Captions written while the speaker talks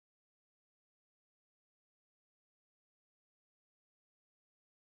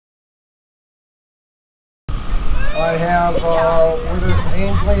I have with us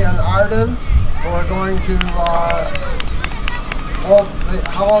Ainsley and Arden, who are going to,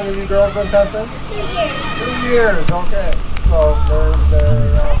 how long have you girls been fencing? 2 years. 2 years, okay. So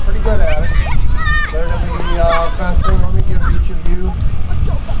they're pretty good at it. They're going to be fencing. Let me give each of you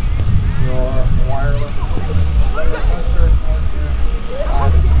your wireless sensor.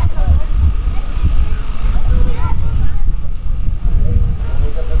 Let me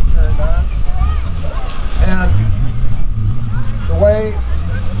get this turned on. And the way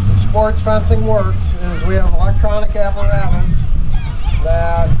the sports fencing works is we have electronic apparatus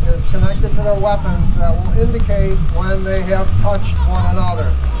that is connected to their weapons that will indicate when they have touched one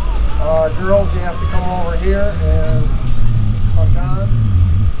another. Girls, you have to come over here and touch on.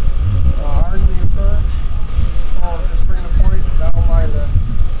 Arden, you first. Oh, just bring the point down by the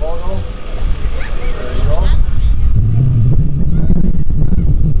logo. There you go.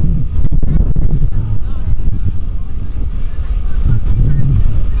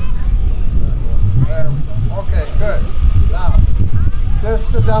 There we go. Okay, good. Now, just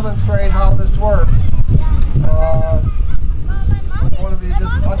to demonstrate how this works, one of you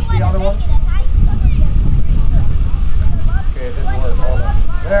just touch the other one. Okay, it didn't work. Hold on.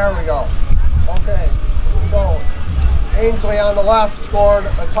 There we go. Okay, so Ainsley on the left scored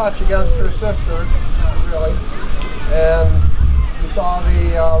a touch against her sister, really, and you saw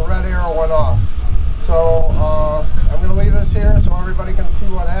the red arrow went off. So I'm going to leave this here so everybody can see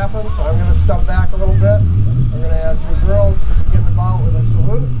what happens. I'm going to step back a little bit. I'm going to ask you girls to begin the bout with a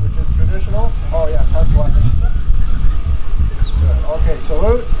salute, which is traditional. Oh yeah, test weapon. Good. Okay,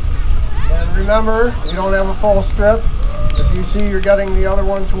 salute. And remember, you don't have a full strip. If you see you're getting the other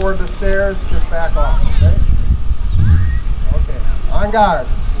one toward the stairs, just back off, okay? Okay, on guard.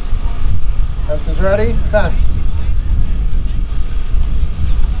 Fence is ready, fence.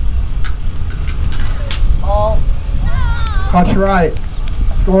 Ball, touch right.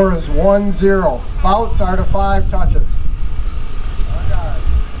 Score is 1-0. Bouts are to 5 touches. On guard.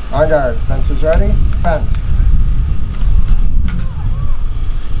 On guard. Fence is ready, fence.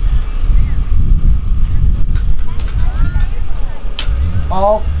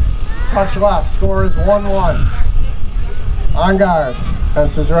 Ball, touch left. Score is 1-1. On guard.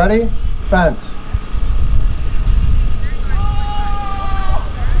 Fence is ready. Fence.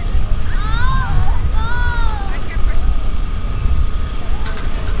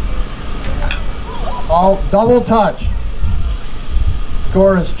 Ball, double touch.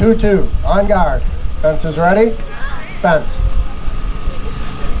 Score is 2-2. On guard. Fence is ready. Fence.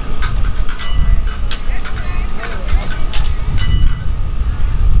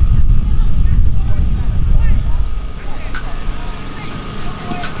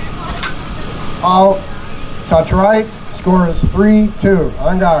 Ball, touch right. Score is 3-2.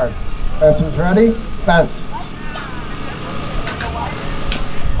 On guard. Fence is ready. Fence.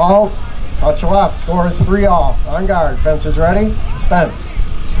 Ball, touch left. Score is 3-all. On guard. Fence is ready. Fence.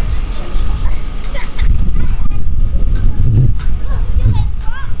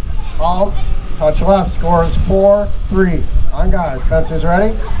 Ball, touch left. Score is 4-3. On guard. Fence is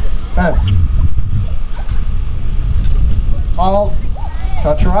ready. Fence. Ball,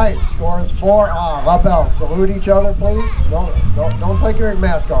 touch right. Score is 4. Labelle. Salute each other, please. Don't take your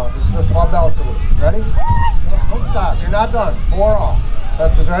mask off. It's just labelle salute. Ready? Don't stop. You're not done. 4-all.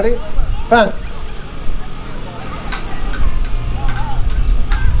 Fence is ready. Fence.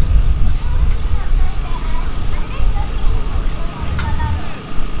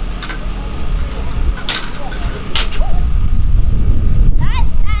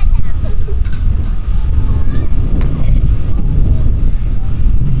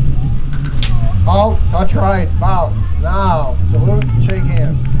 Ball, touch right, bow. Now, salute, shake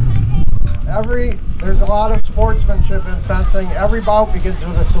hands. There's a lot of sportsmanship in fencing. Every bout begins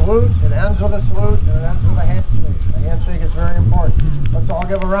with a salute, it ends with a salute, and it ends with a handshake. A handshake is very important. Let's all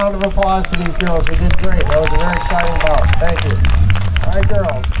give a round of applause to these girls. They did great. That was a very exciting bout. Thank you. All right,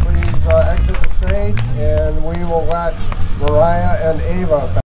 girls, please exit the stage, and we will let Mariah and Ava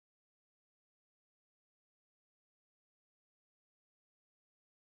fence.